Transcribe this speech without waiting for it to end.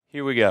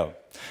Here we go.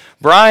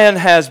 Brian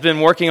has been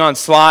working on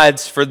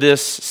slides for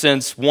this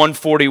since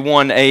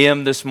 1:41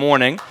 a.m. this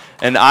morning.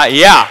 And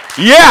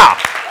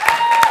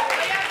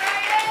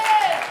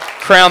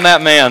crown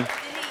that man.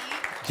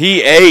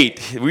 He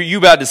ate. You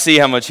about to see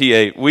how much he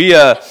ate.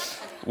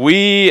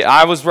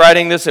 I was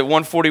writing this at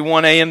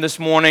 1:41 a.m. this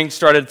morning,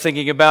 started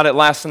thinking about it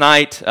last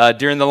night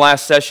during the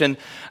last session,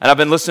 and I've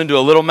been listening to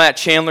a little Matt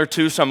Chandler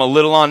too, so I'm a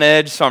little on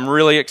edge, so I'm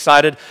really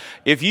excited.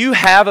 If you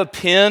have a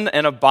pen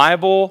and a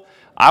Bible,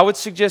 I would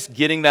suggest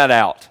getting that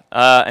out.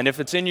 And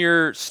if it's in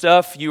your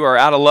stuff, you are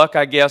out of luck,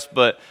 I guess,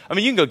 but, I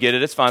mean, you can go get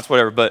it, it's fine, it's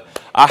whatever, but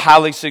I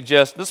highly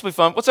suggest, this will be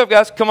fun. What's up,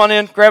 guys? Come on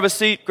in, grab a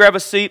seat.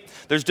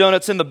 There's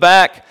donuts in the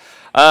back.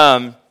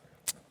 I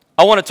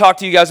want to talk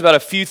to you guys about a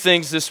few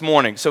things this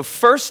morning. So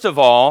first of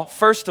all,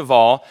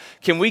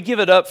 can we give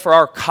it up for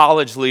our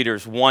college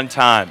leaders one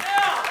time?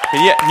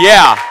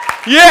 Yeah.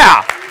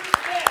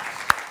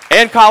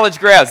 And college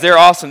grads, they're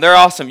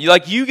awesome.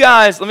 You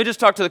guys, let me just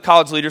talk to the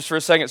college leaders for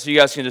a second so you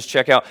guys can just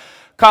check out.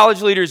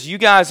 College leaders, you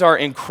guys are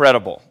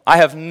incredible. I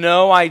have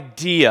no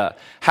idea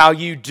how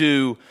you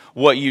do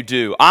what you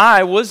do.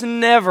 I was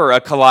never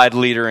a Collide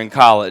leader in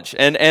college.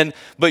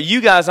 But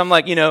you guys, I'm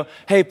like,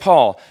 hey,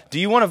 Paul, do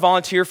you want to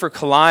volunteer for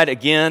Collide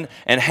again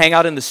and hang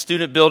out in the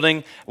student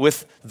building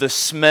with the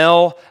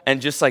smell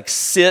and just like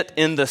sit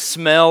in the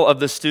smell of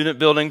the student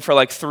building for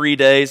like 3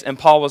 days? And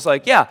Paul was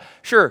like, yeah,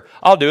 sure,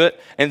 I'll do it.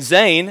 And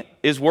Zane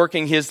is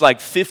working his like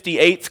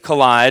 58th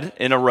Collide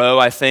in a row,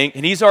 I think.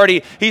 And he's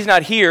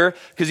not here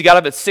because he got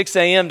up at 6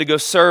 a.m. to go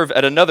serve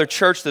at another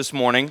church this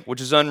morning,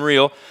 which is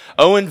unreal.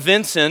 Owen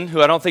Vinson,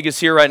 who I don't think is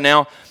here right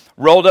now,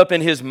 rolled up in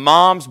his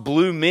mom's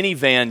blue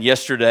minivan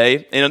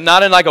yesterday, and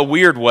not in like a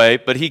weird way,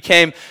 but he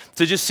came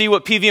to just see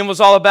what PVM was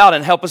all about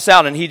and help us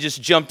out, and he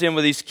just jumped in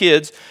with these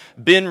kids.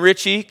 Ben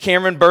Ritchie,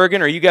 Cameron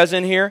Bergen, are you guys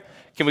in here?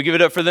 Can we give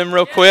it up for them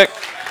real quick?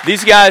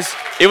 These guys,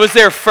 it was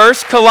their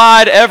first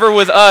Collide ever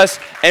with us,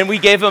 and we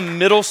gave them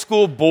middle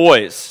school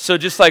boys. So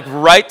just like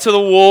right to the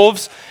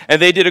wolves,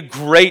 and they did a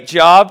great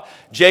job.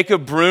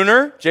 Jacob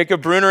Bruner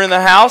in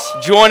the house,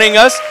 joining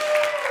us.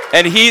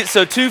 And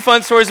so two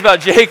fun stories about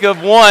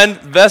Jacob. One,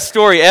 best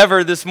story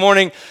ever this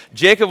morning.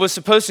 Jacob was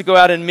supposed to go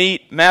out and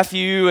meet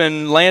Matthew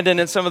and Landon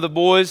and some of the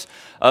boys,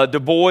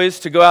 Du Bois,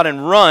 to go out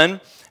and run.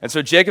 And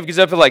so Jacob gets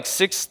up at like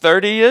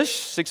 6:30-ish,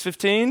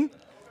 6:15?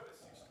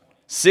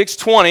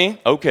 6:20,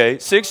 okay,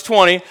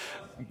 6:20,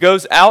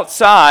 goes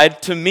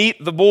outside to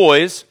meet the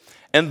boys,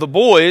 and the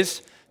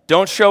boys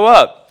don't show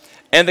up.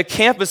 And the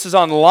campus is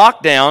on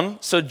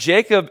lockdown, so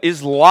Jacob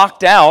is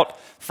locked out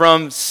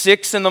from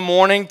 6 in the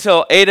morning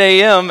till 8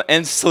 a.m.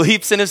 and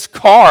sleeps in his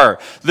car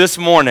this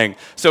morning.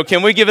 So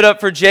can we give it up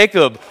for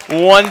Jacob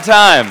one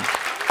time?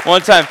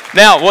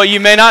 Now, what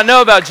you may not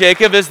know about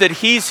Jacob is that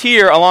he's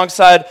here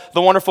alongside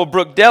the wonderful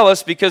Brooke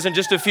Dellis, because in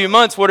just a few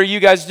months, what are you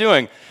guys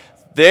doing?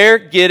 They're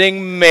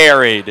getting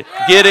married.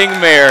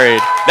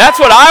 That's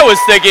what I was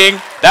thinking.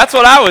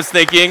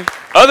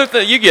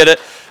 You get it.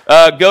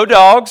 Go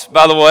Dogs,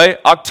 by the way.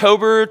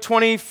 October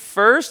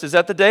 21st, is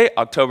that the date?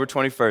 October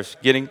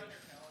 21st.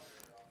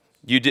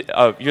 You're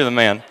the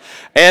man.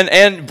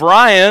 And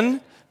Brian,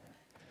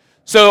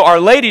 so our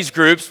ladies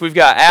groups, we've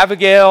got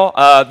Abigail.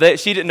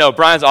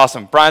 Brian's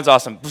awesome.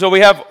 So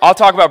I'll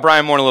talk about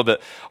Brian more in a little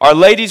bit. Our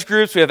ladies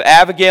groups, we have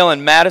Abigail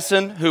and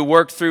Madison, who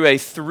worked through a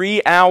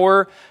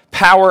 3-hour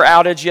power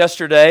outage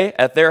yesterday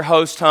at their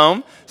host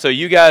home. So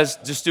you guys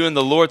just doing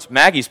the Lord's,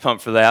 Maggie's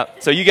pumped for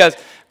that. So you guys,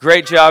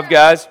 great job,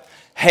 guys.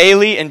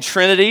 Haley and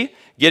Trinity,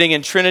 getting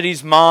in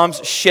Trinity's mom's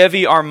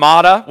Chevy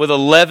Armada with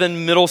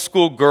 11 middle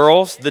school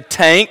girls, the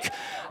tank.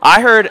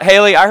 I heard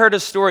a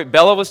story.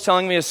 Bella was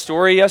telling me a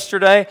story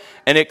yesterday,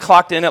 and it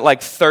clocked in at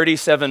like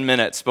 37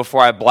 minutes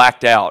before I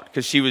blacked out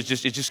because it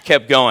just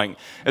kept going.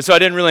 And so I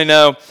didn't really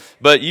know.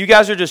 But you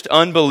guys are just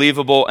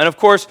unbelievable. And of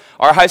course,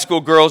 our high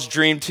school girls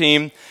dream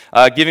team,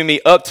 giving me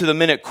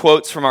up-to-the-minute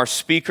quotes from our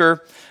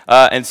speaker,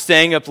 and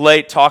staying up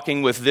late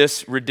talking with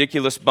this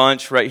ridiculous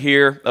bunch right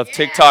here of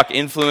TikTok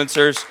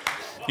influencers.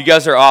 You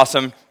guys are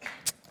awesome.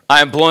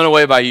 I am blown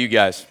away by you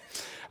guys.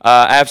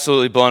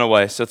 Absolutely blown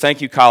away. So thank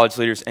you, college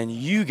leaders. And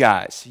you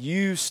guys,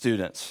 you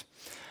students.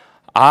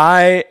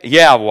 I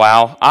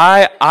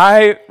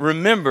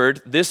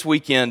remembered this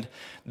weekend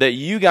that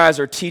you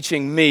guys are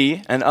teaching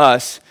me and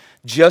us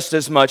just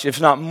as much, if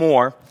not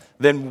more,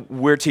 than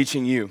we're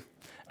teaching you.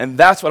 And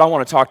that's what I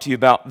want to talk to you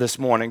about this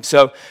morning.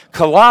 So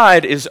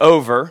Collide is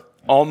over,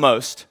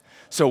 almost.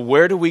 So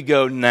where do we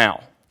go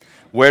now?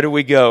 Where do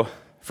we go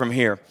from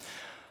here?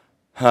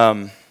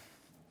 I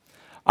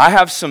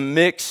have some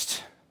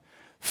mixed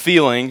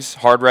feelings,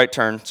 hard right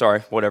turn,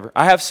 sorry, whatever.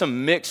 I have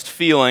some mixed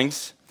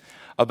feelings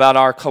about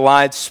our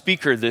Collide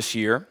speaker this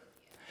year,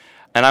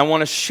 and I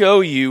want to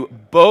show you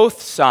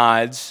both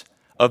sides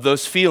of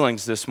those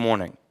feelings this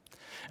morning.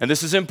 And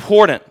this is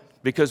important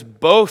because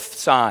both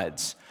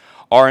sides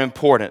are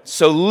important.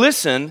 So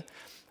listen,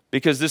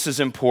 because this is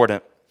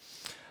important.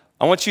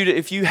 I want you to,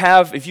 if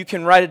you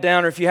can write it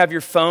down, or if you have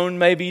your phone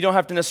maybe, you don't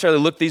have to necessarily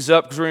look these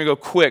up because we're going to go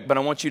quick, but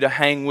I want you to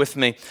hang with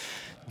me.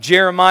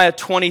 Jeremiah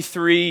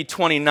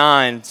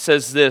 23:29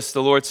 says this,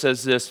 the Lord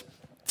says this,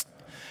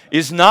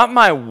 Is not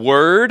my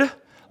word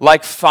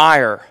like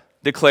fire,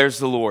 declares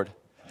the Lord,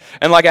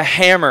 and like a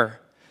hammer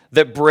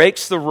that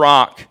breaks the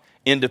rock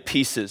into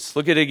pieces?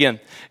 Look at it again.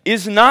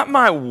 Is not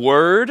my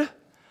word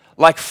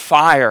like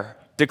fire,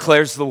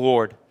 declares the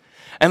Lord,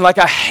 and like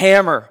a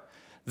hammer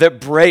that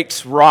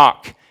breaks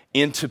rock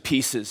into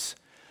pieces?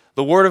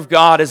 The Word of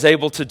God is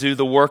able to do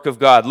the work of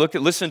God.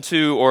 Listen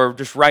to, or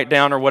just write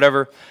down or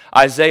whatever,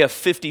 Isaiah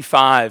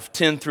 55,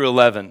 10 through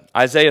 11.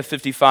 Isaiah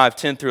 55,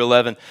 10 through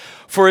 11.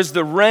 For as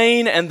the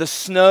rain and the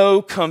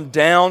snow come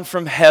down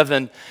from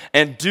heaven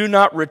and do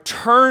not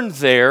return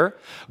there,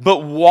 but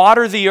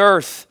water the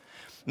earth,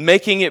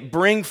 making it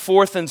bring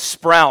forth and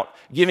sprout,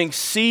 giving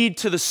seed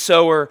to the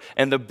sower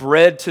and the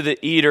bread to the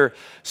eater,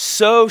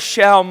 so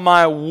shall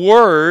my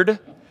word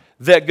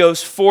that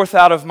goes forth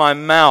out of my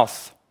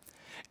mouth.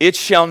 It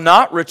shall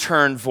not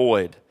return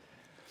void,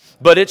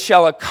 but it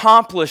shall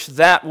accomplish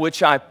that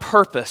which I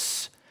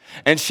purpose,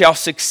 and shall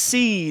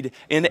succeed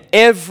in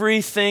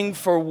everything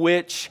for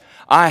which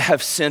I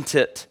have sent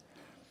it.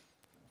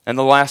 And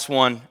the last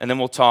one, and then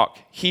we'll talk.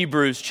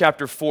 Hebrews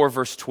chapter 4,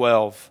 verse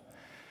 12.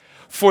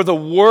 For the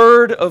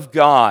word of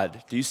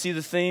God, do you see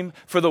the theme?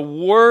 For the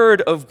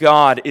word of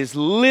God is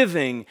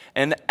living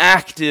and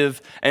active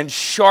and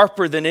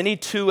sharper than any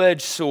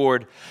two-edged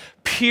sword,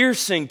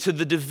 piercing to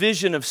the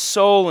division of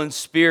soul and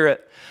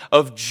spirit,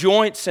 of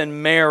joints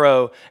and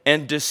marrow,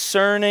 and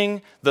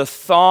discerning the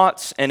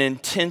thoughts and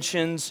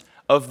intentions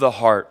of the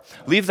heart.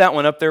 Leave that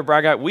one up there,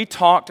 Brad Guy. We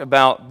talked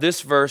about this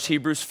verse,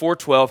 Hebrews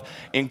 4:12,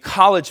 in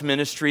college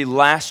ministry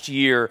last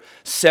year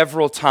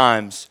several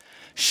times.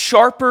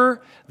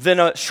 Sharper than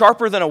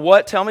a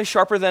what? Tell me,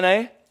 sharper than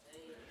a?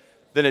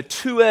 Than a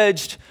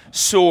two-edged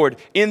sword.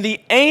 In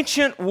the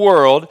ancient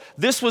world,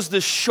 this was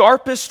the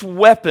sharpest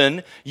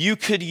weapon you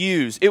could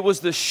use. It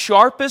was the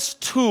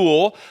sharpest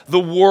tool the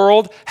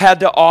world had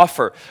to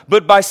offer.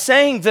 But by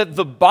saying that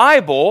the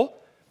Bible,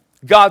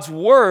 God's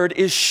Word,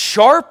 is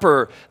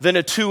sharper than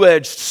a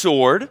two-edged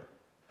sword,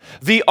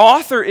 the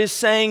author is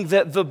saying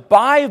that the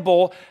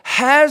Bible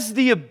has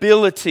the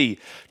ability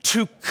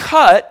to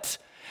cut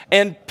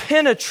and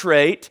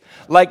penetrate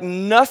like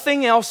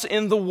nothing else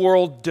in the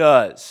world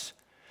does.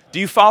 Do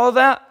you follow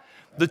that?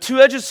 The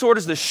two-edged sword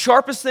is the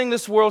sharpest thing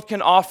this world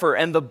can offer,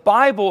 and the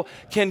Bible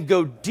can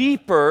go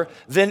deeper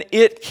than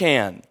it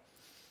can.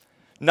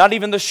 Not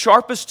even the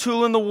sharpest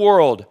tool in the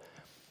world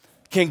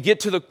can get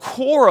to the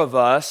core of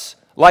us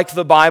like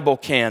the Bible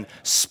can,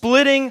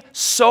 splitting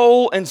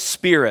soul and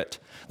spirit.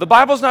 The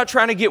Bible's not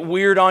trying to get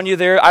weird on you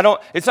there.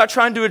 It's not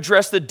trying to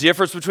address the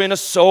difference between a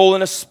soul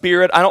and a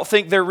spirit. I don't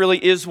think there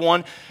really is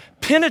one.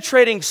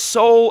 Penetrating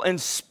soul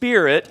and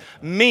spirit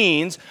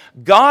means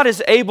God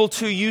is able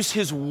to use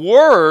His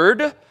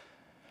Word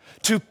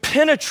to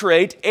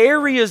penetrate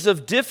areas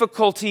of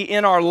difficulty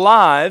in our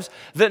lives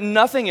that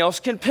nothing else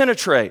can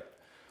penetrate.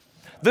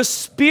 The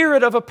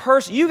spirit of a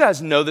person, you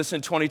guys know this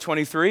in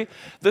 2023,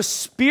 the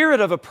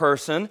spirit of a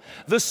person,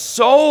 the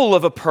soul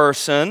of a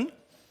person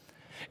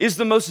is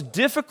the most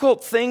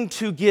difficult thing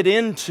to get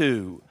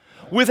into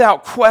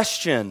without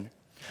question.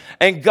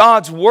 And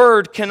God's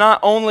Word can not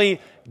only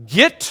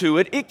get to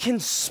it, it can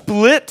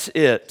split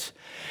it.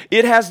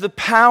 It has the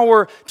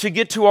power to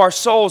get to our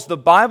souls. The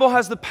Bible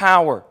has the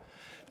power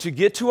to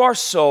get to our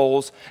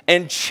souls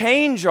and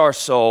change our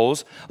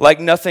souls like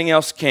nothing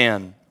else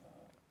can.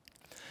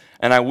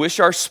 And I wish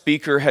our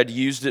speaker had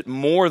used it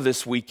more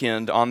this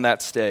weekend on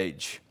that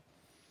stage.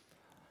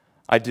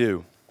 I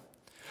do.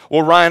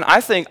 Well, Ryan,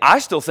 I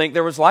still think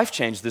there was life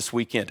change this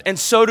weekend. And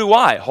so do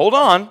I. Hold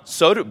on.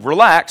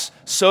 Relax.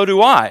 So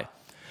do I.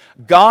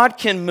 God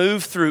can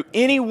move through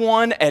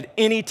anyone at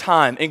any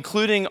time,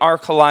 including our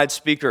Collide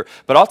speaker.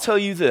 But I'll tell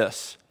you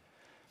this.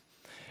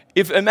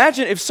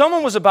 Imagine if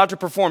someone was about to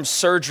perform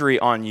surgery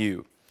on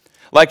you,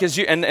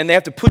 and they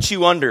have to put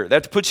you under. They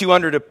have to put you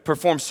under to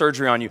perform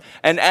surgery on you.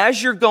 And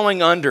as you're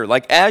going under,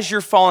 as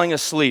you're falling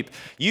asleep,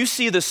 you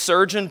see the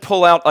surgeon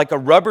pull out like a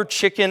rubber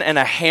chicken and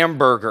a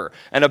hamburger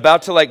and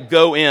about to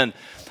go in.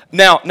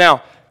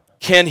 Now,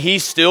 can he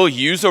still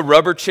use a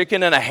rubber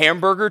chicken and a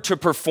hamburger to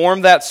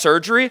perform that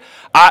surgery?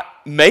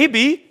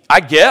 Maybe. I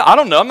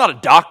don't know. I'm not a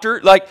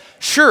doctor.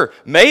 Sure,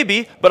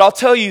 maybe. But I'll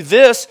tell you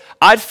this,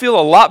 I'd feel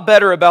a lot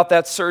better about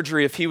that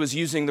surgery if he was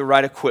using the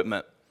right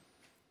equipment.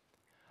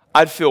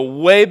 I'd feel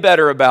way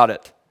better about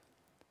it.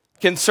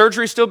 Can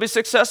surgery still be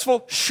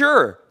successful?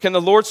 Sure. Can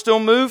the Lord still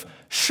move?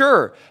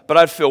 Sure. But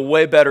I'd feel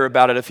way better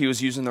about it if he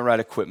was using the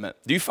right equipment.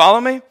 Do you follow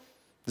me?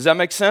 Does that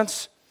make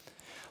sense?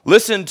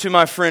 Listen to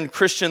my friend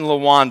Christian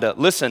Lawanda.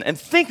 Listen and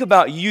think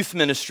about youth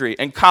ministry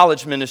and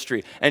college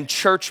ministry and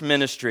church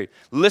ministry.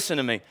 Listen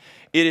to me.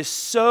 It is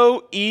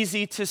so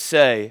easy to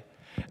say,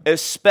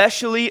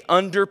 especially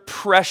under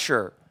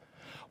pressure,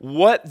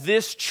 what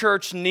this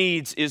church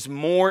needs is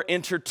more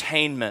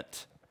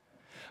entertainment.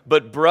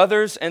 But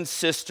brothers and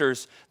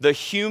sisters, the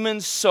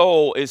human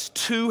soul is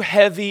too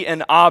heavy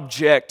an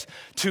object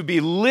to be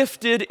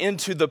lifted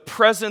into the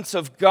presence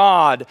of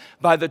God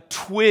by the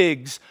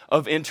twigs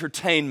of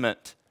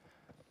entertainment.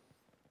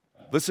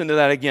 Listen to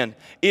that again.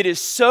 It is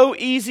so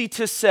easy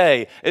to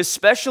say,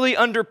 especially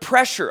under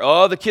pressure.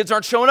 Oh, the kids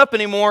aren't showing up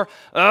anymore.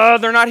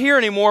 They're not here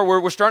anymore.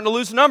 We're starting to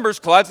lose numbers.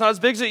 Clyde's not as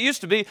big as it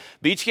used to be.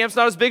 Beach camp's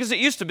not as big as it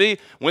used to be.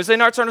 Wednesday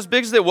nights aren't as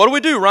big as they. What do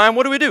we do, Ryan?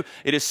 What do we do?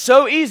 It is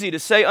so easy to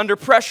say under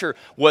pressure,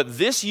 what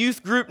this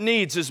youth group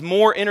needs is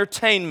more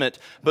entertainment.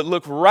 But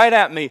look right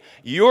at me.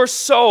 Your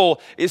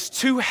soul is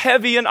too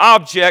heavy an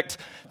object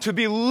to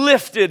be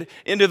lifted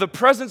into the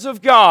presence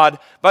of God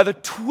by the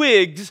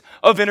twigs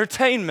of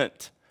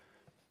entertainment.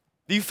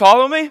 Do you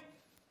follow me?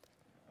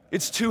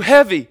 It's too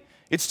heavy.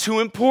 It's too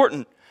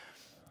important.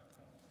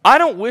 I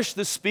don't wish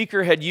the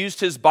speaker had used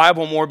his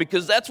Bible more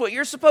because that's what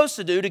you're supposed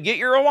to do to get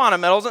your Awana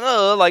medals and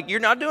like you're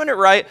not doing it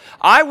right.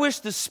 I wish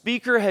the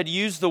speaker had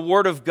used the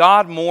Word of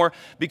God more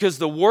because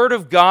the Word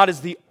of God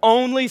is the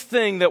only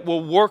thing that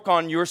will work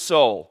on your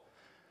soul.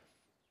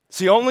 It's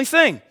the only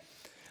thing.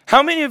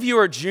 How many of you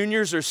are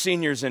juniors or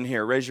seniors in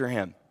here? Raise your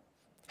hand.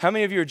 How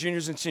many of you are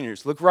juniors and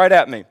seniors? Look right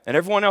at me, and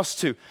everyone else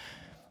too.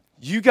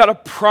 You got to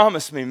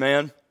promise me,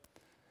 man.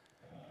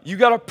 You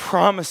got to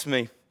promise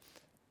me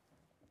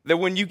that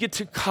when you get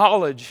to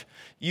college,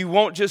 you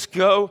won't just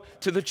go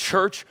to the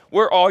church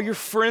where all your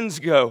friends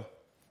go.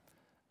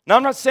 Now,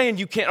 I'm not saying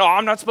you can't,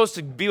 I'm not supposed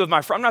to be with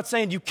my friend. I'm not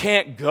saying you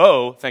can't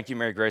go. Thank you,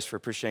 Mary Grace, for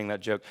appreciating that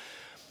joke.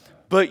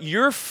 But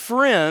your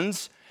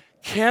friends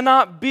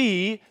cannot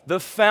be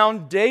the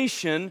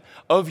foundation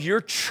of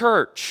your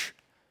church.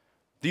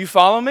 Do you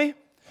follow me?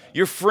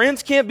 Your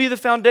friends can't be the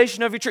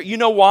foundation of your church. You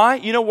know why?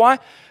 You know why?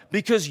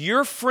 Because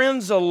your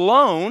friends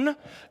alone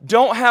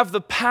don't have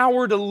the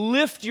power to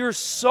lift your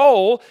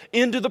soul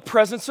into the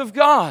presence of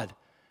God.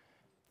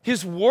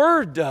 His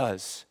Word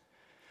does.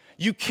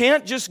 You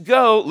can't just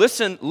go,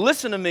 listen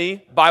to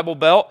me, Bible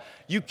Belt.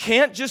 You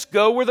can't just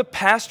go where the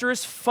pastor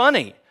is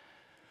funny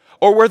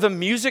or where the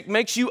music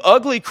makes you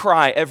ugly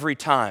cry every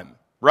time,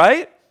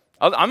 right?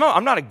 I'm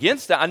not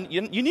against that.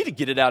 You need to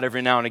get it out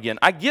every now and again.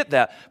 I get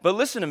that. But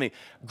listen to me.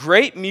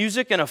 Great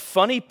music and a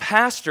funny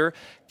pastor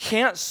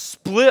can't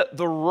split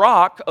the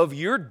rock of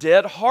your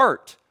dead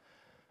heart.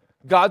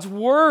 God's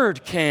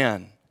Word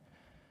can.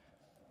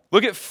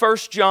 Look at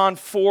 1 John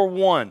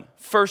 4:1.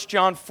 1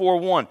 John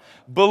 4:1.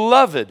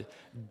 Beloved,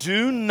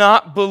 do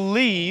not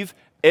believe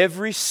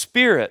every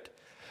spirit,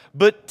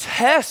 but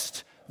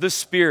test the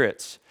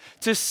spirits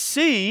to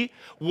see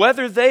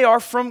whether they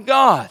are from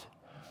God.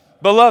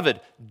 Beloved,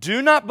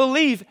 do not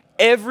believe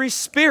every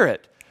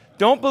spirit.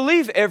 Don't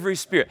believe every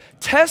spirit.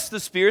 Test the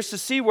spirits to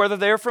see whether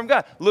they are from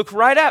God. Look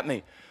right at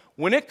me.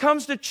 When it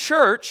comes to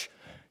church,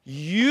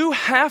 you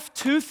have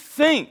to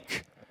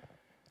think.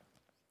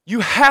 You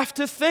have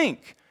to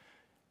think.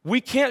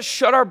 We can't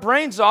shut our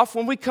brains off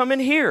when we come in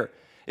here.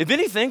 If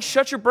anything,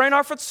 shut your brain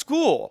off at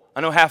school.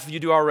 I know half of you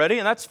do already,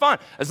 and that's fine.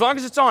 As long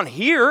as it's on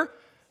here,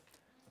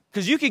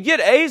 because you could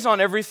get A's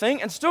on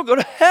everything and still go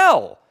to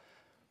hell.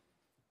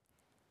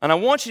 And I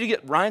want you to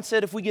get, Ryan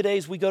said if we get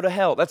A's, we go to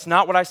hell. That's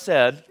not what I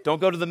said. Don't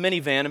go to the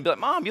minivan and be like,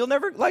 Mom, you'll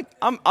never,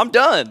 I'm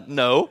done.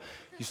 No,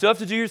 you still have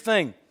to do your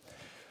thing.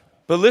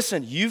 But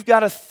listen, you've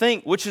got to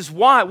think, which is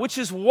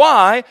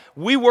why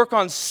we work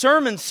on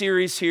sermon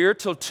series here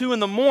till 2 in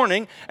the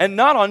morning and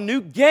not on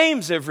new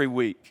games every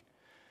week.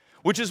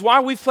 Which is why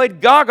we've played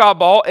Gaga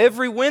Ball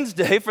every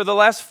Wednesday for the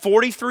last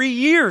 43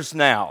 years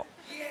now.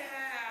 Yeah.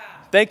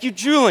 Thank you,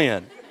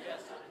 Julian.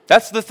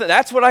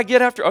 That's what I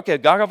get after. Okay,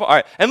 Gaga Ball. All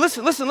right. And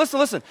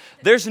listen.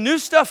 There's new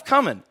stuff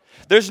coming.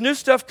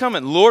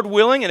 Lord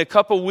willing, in a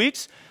couple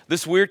weeks,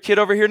 this weird kid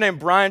over here named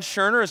Brian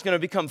Scherner is going to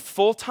become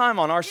full-time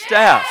on our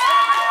staff.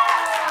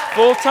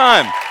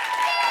 Full-time.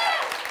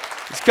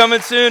 He's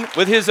coming soon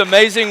with his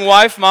amazing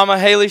wife, Mama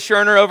Haley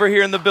Scherner, over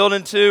here in the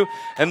building too.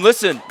 And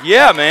listen,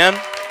 yeah, man.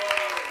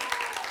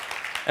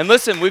 And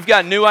listen, we've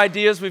got new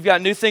ideas, we've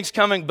got new things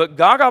coming, but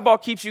Gaga Ball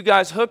keeps you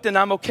guys hooked, and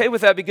I'm okay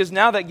with that because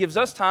now that gives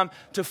us time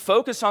to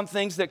focus on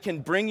things that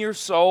can bring your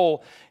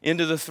soul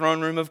into the throne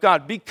room of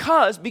God.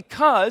 Because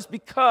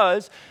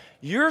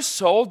your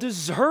soul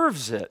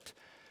deserves it.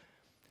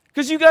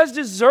 Because you guys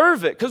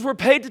deserve it, because we're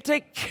paid to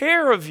take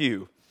care of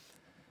you.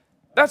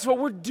 That's what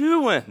we're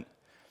doing.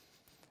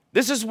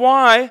 This is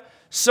why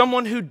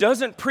someone who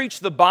doesn't preach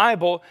the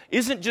Bible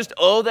isn't just,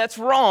 oh, that's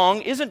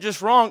wrong, isn't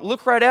just wrong.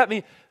 Look right at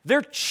me.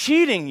 They're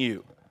cheating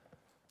you.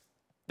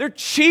 They're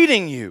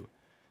cheating you.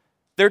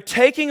 They're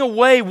taking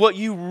away what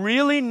you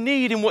really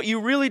need and what you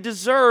really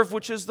deserve,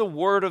 which is the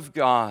Word of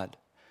God.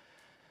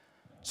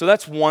 So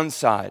that's one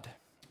side.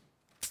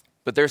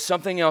 But there's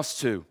something else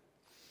too.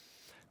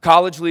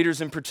 College leaders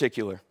in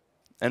particular,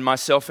 and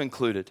myself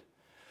included,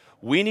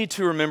 we need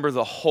to remember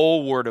the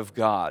whole Word of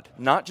God,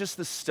 not just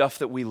the stuff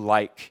that we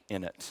like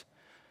in it,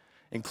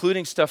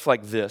 including stuff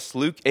like this.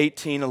 Luke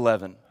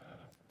 18:11.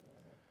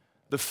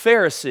 The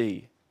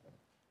Pharisee,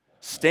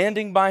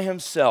 standing by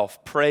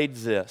himself, prayed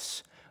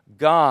this,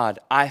 God,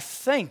 I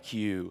thank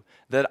you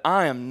that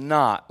I am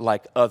not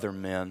like other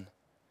men.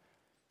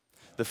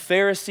 The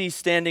Pharisee,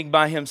 standing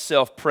by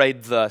himself,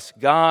 prayed thus,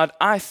 God,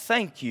 I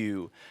thank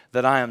you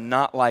that I am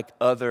not like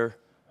other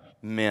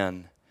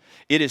men.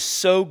 It is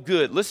so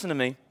good. Listen to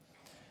me.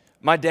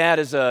 My dad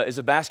is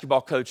a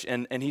basketball coach,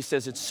 and he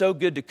says it's so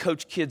good to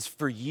coach kids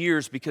for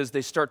years because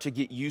they start to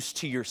get used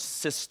to your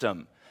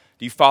system.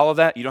 Do you follow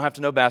that? You don't have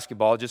to know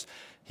basketball. Just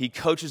he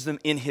coaches them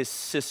in his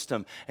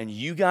system. And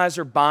you guys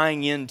are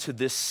buying into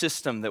this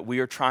system that we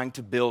are trying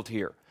to build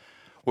here,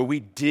 where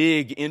we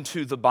dig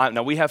into the Bible.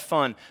 Now, we have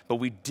fun, but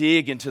we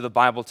dig into the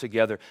Bible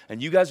together.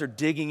 And you guys are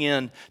digging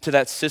in to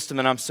that system,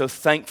 and I'm so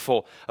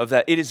thankful of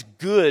that. It is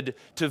good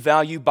to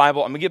value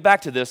Bible. I'm going to get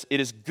back to this. It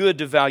is good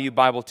to value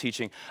Bible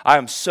teaching. I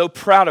am so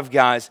proud of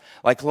guys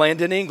like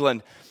Landon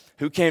England,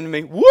 who came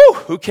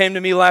to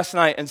me last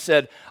night and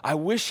said, I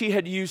wish he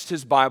had used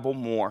his Bible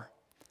more.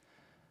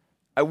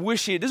 I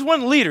wish this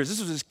wasn't leaders, this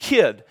was his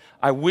kid.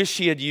 I wish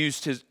he had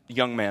used his,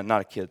 young man,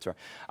 not a kid, sorry.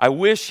 I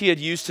wish he had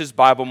used his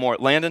Bible more.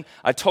 Landon,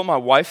 I told my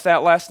wife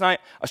that last night.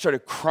 I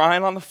started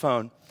crying on the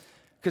phone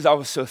because I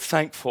was so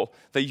thankful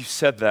that you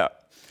said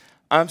that.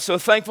 I'm so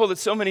thankful that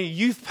so many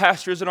youth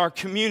pastors in our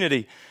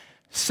community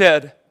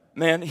said,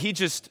 man, he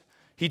just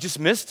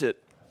missed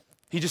it.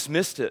 He just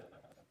missed it.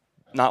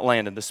 Not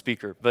Landon, the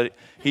speaker, but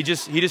he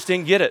just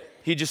didn't get it.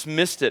 He just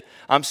missed it.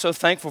 I'm so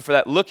thankful for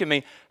that. Look at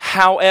me.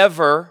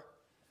 However,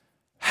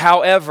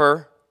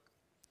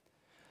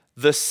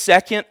 the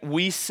second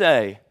we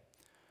say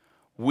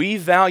we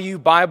value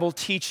Bible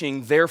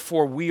teaching,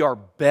 therefore we are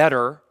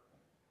better,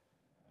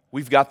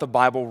 we've got the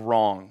Bible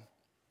wrong.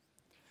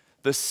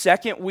 The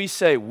second we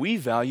say we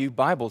value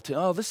Bible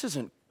teaching, this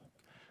isn't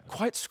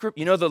quite script.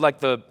 You know do you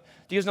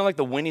guys know like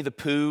the Winnie the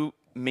Pooh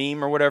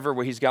meme or whatever,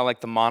 where he's got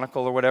like the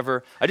monocle or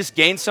whatever? I just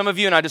gained some of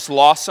you and I just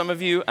lost some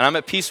of you, and I'm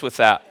at peace with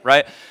that,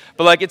 right?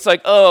 But like, it's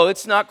like,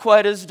 it's not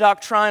quite as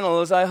doctrinal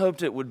as I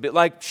hoped it would be.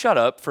 Like, shut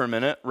up for a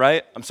minute,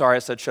 right? I'm sorry I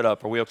said shut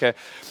up. Are we okay?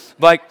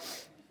 Like,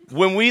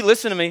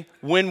 listen to me,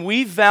 when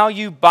we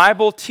value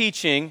Bible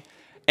teaching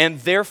and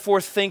therefore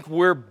think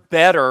we're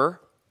better,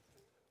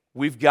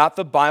 we've got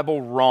the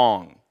Bible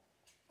wrong.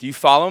 Do you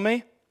follow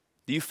me?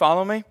 Do you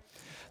follow me?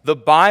 The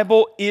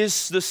Bible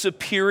is the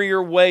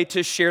superior way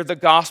to share the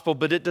gospel,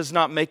 but it does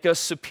not make us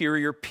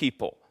superior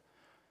people.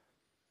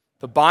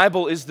 The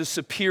Bible is the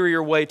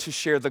superior way to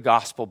share the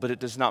gospel, but it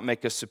does not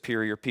make us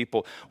superior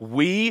people.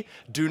 We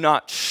do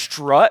not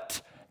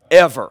strut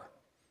ever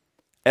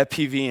at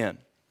PVN.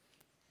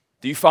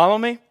 Do you follow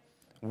me?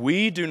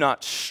 We do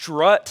not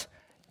strut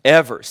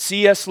ever.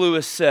 C.S.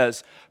 Lewis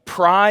says,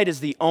 pride is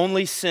the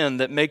only sin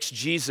that makes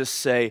Jesus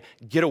say,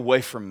 get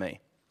away from me.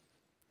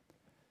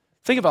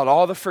 Think about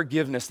all the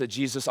forgiveness that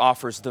Jesus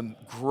offers the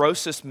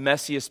grossest,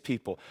 messiest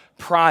people.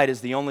 Pride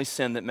is the only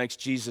sin that makes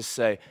Jesus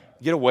say,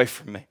 get away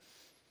from me.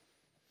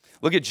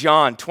 Look at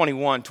John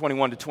 21,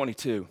 21 to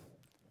 22.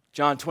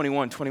 John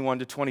 21, 21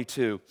 to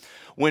 22.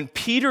 When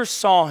Peter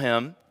saw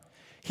him,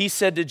 he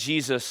said to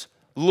Jesus,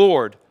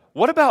 Lord,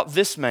 what about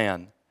this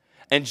man?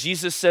 And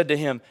Jesus said to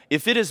him,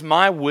 if it is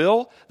my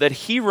will that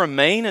he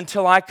remain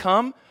until I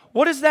come,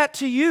 what is that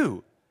to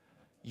you?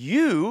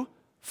 You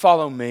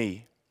follow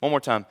me. One more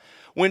time.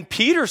 When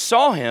Peter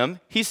saw him,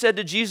 he said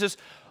to Jesus,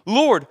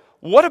 Lord,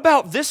 what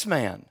about this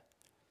man?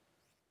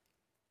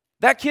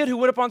 That kid who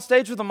went up on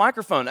stage with a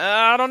microphone,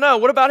 I don't know.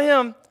 What about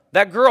him?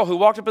 That girl who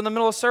walked up in the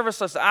middle of service,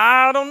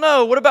 I don't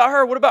know. What about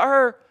her? What about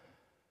her?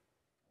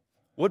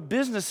 What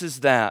business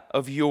is that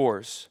of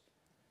yours?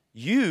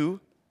 You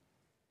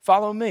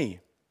follow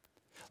me.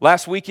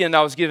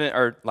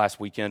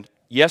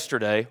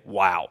 Yesterday,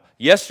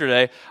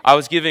 I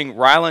was giving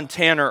Rylan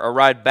Tanner a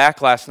ride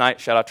back last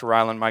night. Shout out to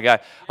Rylan, my guy.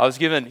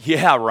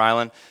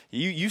 Rylan,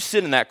 you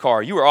sit in that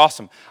car. You were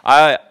awesome.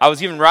 I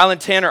was giving Rylan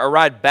Tanner a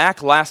ride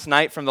back last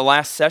night from the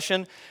last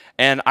session,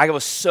 and I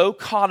was so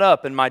caught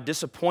up in my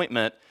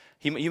disappointment.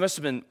 He must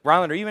have been,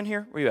 Rylan, are you in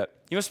here? Where are you at?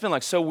 You must have been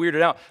like so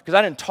weirded out because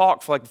I didn't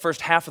talk for like the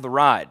first half of the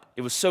ride.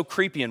 It was so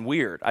creepy and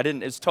weird.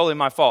 It's totally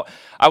my fault.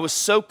 I was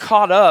so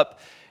caught up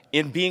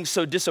in being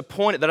so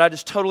disappointed that I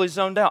just totally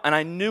zoned out. And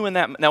I knew in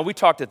that, now we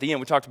talked at the end,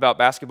 we talked about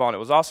basketball and it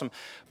was awesome,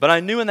 but I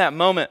knew in that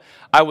moment,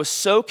 I was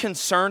so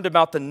concerned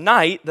about the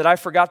night that I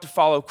forgot to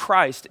follow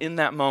Christ in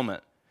that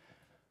moment.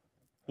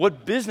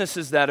 What business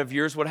is that of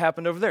yours, what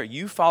happened over there?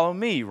 You follow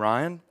me,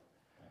 Ryan.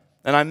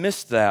 And I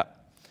missed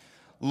that.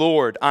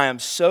 Lord, I am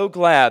so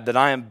glad that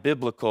I am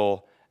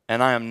biblical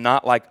and I am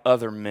not like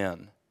other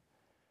men.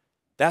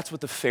 That's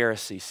what the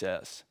Pharisee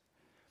says.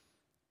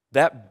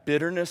 That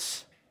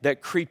bitterness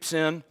that creeps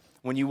in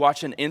when you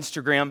watch an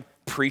Instagram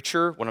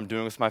preacher, what I'm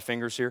doing with my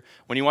fingers here,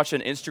 when you watch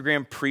an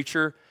Instagram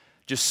preacher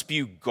just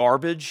spew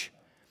garbage,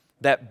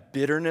 that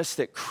bitterness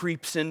that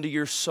creeps into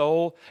your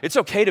soul, it's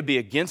okay to be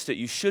against it.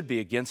 You should be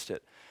against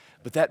it.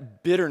 But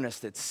that bitterness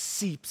that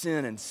seeps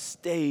in and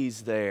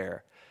stays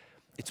there,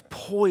 it's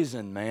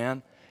poison,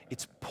 man.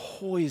 It's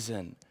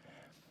poison.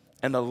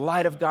 And the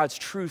light of God's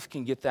truth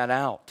can get that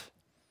out,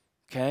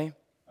 okay?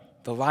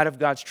 The light of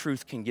God's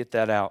truth can get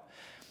that out.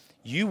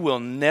 You will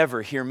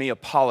never hear me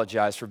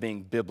apologize for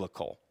being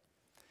biblical.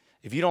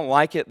 If you don't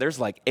like it, there's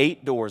like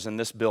 8 doors in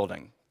this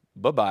building.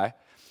 Bye-bye.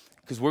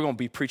 Because we're going to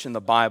be preaching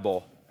the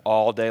Bible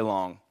all day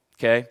long,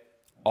 okay?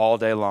 All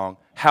day long.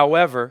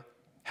 However,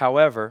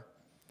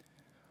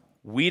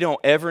 we don't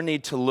ever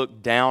need to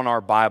look down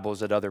our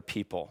Bibles at other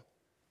people.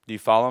 Do you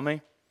follow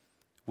me?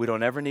 We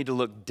don't ever need to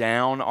look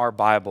down our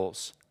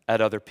Bibles at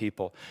other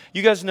people.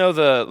 You guys know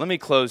let me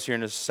close here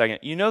in just a second.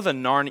 You know the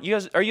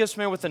Narnia, are you guys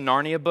familiar with the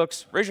Narnia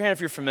books? Raise your hand if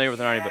you're familiar with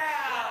the Narnia book.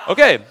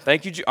 Okay,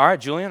 thank you. All right,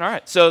 Julian, all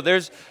right. So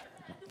there's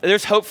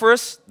hope for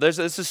us. This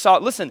is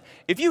solid. Listen,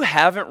 if you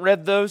haven't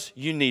read those,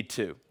 you need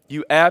to.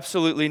 You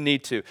absolutely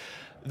need to.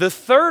 The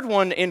third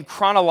one in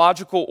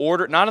chronological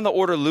order, not in the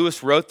order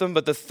Lewis wrote them,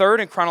 but the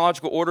third in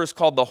chronological order is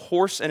called The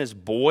Horse and His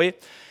Boy.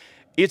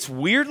 It's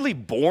weirdly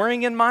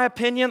boring in my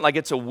opinion, like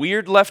it's a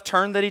weird left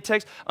turn that he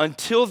takes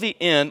until the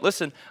end.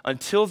 Listen,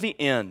 until the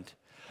end.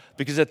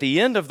 Because at the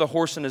end of The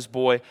Horse and His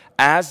Boy,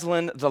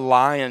 Aslan the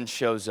lion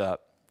shows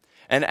up.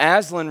 And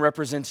Aslan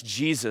represents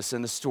Jesus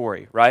in the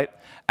story, right?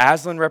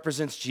 Aslan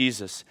represents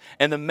Jesus.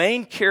 And the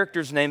main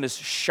character's name is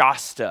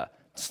Shasta.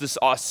 It's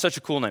such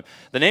a cool name.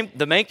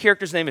 The main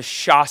character's name is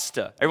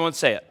Shasta. Everyone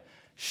say it.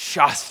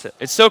 Shasta.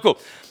 It's so cool.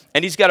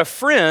 And he's got a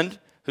friend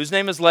whose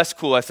name is less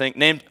cool, I think,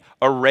 named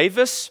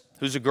Aravis,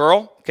 who's a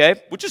girl, okay,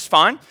 which is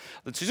fine.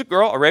 She's a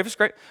girl. Aravis,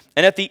 great.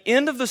 And at the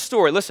end of the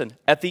story, listen,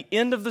 at the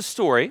end of the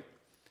story,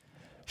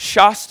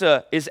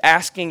 Shasta is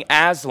asking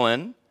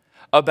Aslan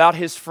about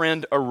his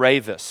friend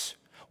Aravis.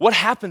 What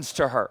happens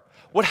to her?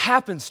 What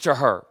happens to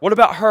her? What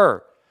about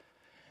her?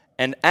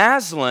 And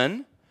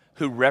Aslan,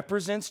 who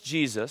represents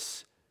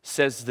Jesus,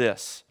 says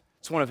this.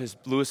 It's one of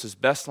Lewis's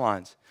best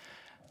lines.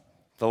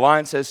 The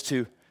line says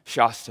to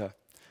Shasta,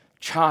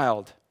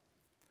 "Child,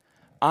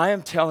 I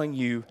am telling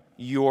you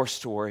your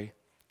story,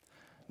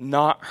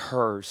 not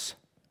hers.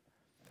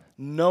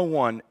 No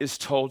one is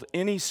told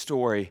any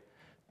story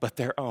but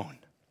their own.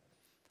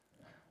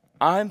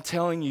 I'm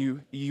telling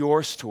you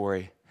your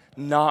story,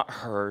 not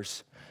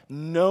hers.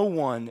 No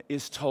one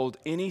is told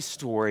any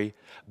story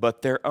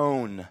but their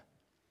own."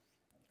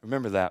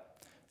 Remember that.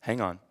 Hang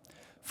on.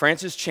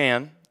 Francis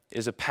Chan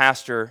is a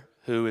pastor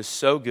who is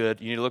so good.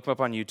 You need to look him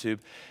up on YouTube.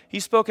 He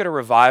spoke at a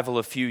revival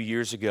a few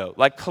years ago,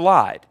 like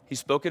Collide. He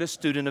spoke at a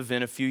student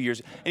event a few years,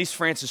 and he's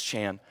Francis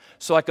Chan.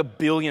 So like 1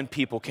 billion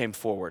people came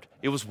forward.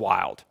 It was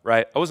wild,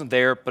 right? I wasn't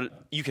there, but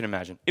you can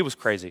imagine. It was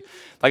crazy.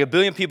 Like 1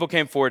 billion people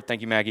came forward,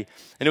 thank you, Maggie,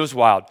 and it was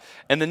wild.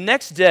 And the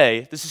next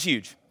day, this is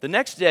huge, the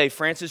next day,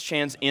 Francis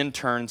Chan's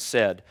intern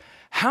said,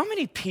 "How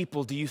many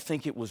people do you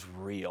think it was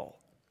real?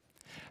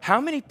 How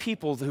many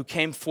people who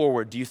came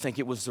forward do you think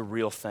it was the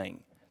real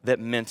thing that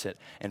meant it?"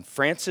 And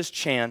Francis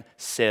Chan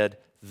said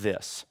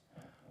this,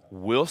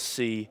 "We'll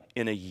see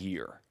in a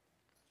year.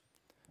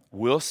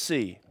 We'll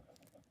see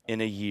in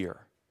a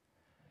year."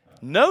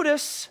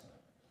 Notice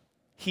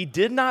he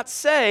did not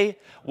say,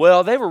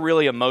 "Well, they were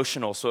really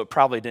emotional, so it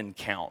probably didn't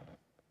count.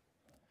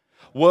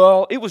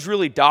 Well, it was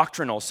really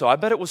doctrinal, so I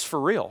bet it was for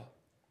real."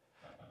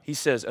 He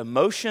says,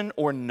 emotion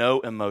or no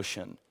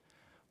emotion,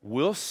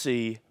 we'll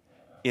see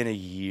in a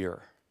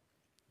year.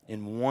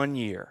 In 1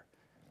 year,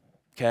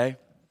 okay?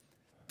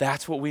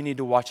 That's what we need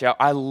to watch out.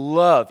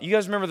 You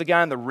guys remember the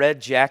guy in the red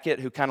jacket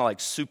who kind of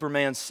like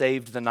Superman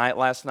saved the night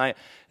last night?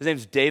 His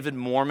name's David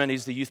Mormon.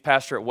 He's the youth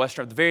pastor at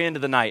Western at the very end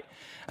of the night.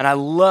 And I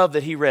love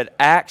that he read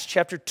Acts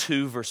chapter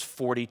 2, verse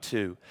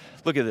 42.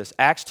 Look at this,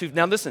 Acts 2.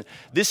 Now listen,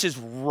 this is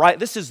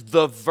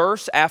the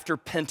verse after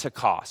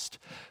Pentecost.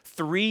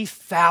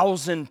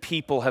 3,000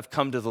 people have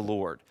come to the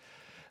Lord.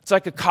 It's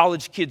like a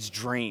college kid's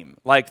dream,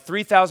 like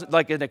 3,000,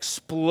 like an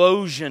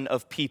explosion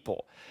of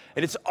people.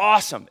 And it's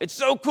awesome. It's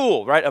so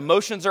cool, right?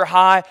 Emotions are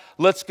high.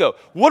 Let's go.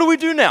 What do we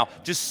do now?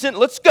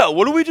 Let's go.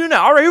 What do we do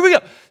now? All right, here we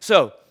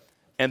go.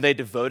 And they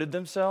devoted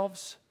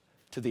themselves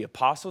to the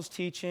apostles'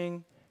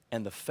 teaching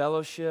and the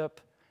fellowship,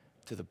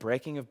 to the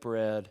breaking of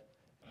bread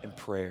and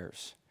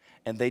prayers.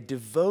 And they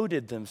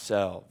devoted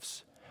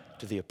themselves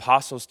to the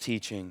apostles'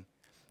 teaching,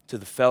 to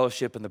the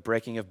fellowship and the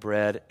breaking of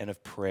bread and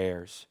of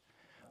prayers.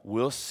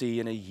 We'll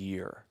see in a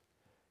year.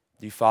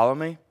 Do you follow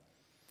me?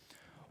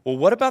 Well,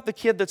 what about the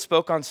kid that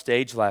spoke on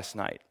stage last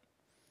night?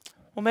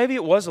 Well, maybe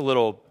it was a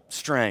little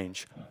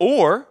strange.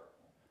 Or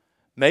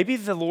maybe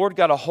the Lord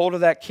got a hold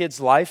of that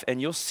kid's life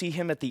and you'll see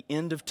him at the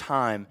end of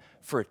time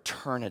for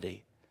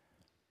eternity.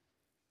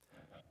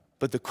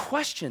 But the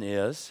question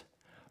is,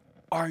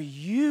 are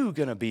you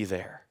going to be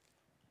there?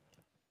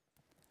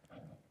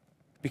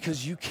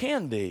 Because you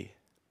can be.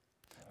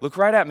 Look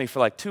right at me for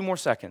like 2 more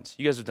seconds.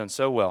 You guys have done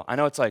so well. I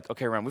know it's like,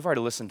 okay, Ryan, we've already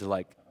listened to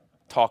like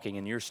talking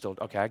and you're still,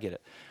 okay, I get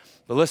it.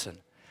 But listen,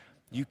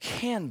 you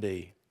can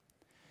be,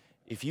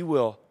 if you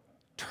will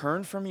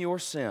turn from your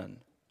sin,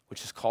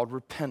 which is called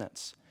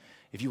repentance,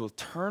 if you will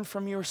turn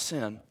from your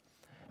sin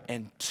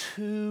and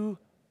to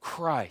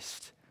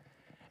Christ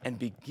and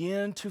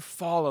begin to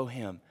follow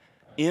him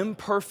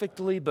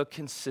imperfectly but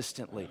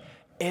consistently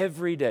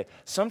every day,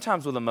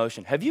 sometimes with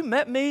emotion. Have you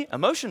met me?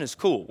 Emotion is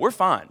cool. We're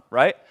fine,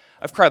 right?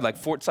 I've cried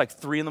it's like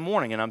 3 in the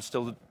morning and I'm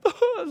still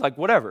like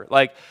whatever.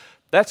 Like,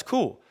 that's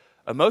cool.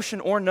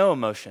 Emotion or no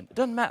emotion, it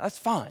doesn't matter, that's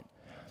fine.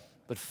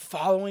 But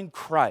following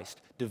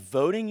Christ,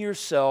 devoting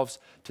yourselves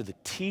to the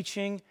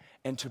teaching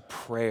and to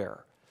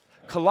prayer.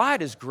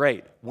 Collide is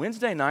great.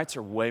 Wednesday nights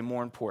are way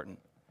more important.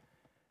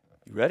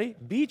 You ready?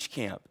 Beach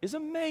camp is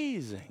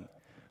amazing.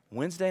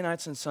 Wednesday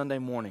nights and Sunday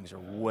mornings are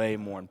way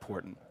more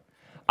important.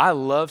 I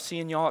love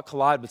seeing y'all at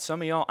Collide, but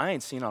some of y'all I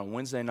ain't seen on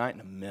Wednesday night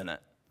in a minute.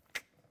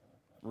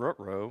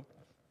 Ruh-roh.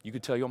 You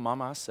could tell your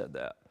mama I said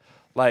that.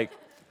 Like,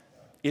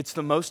 it's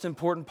the most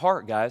important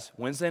part, guys.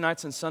 Wednesday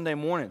nights and Sunday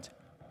mornings.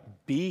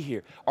 Be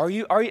here. Are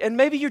you, and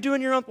maybe you're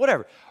doing your own,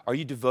 whatever. Are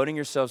you devoting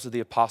yourselves to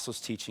the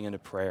apostles' teaching and to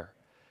prayer?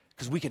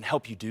 Because we can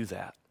help you do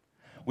that.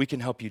 We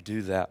can help you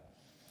do that.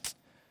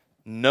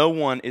 No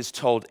one is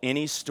told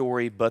any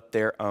story but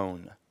their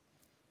own.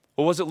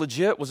 Well, was it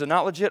legit? Was it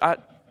not legit?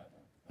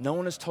 No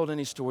one is told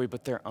any story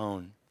but their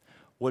own.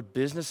 What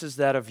business is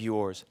that of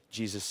yours?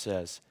 Jesus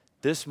says.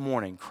 This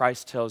morning,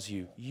 Christ tells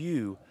you,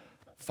 you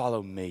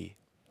follow me.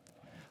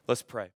 Let's pray.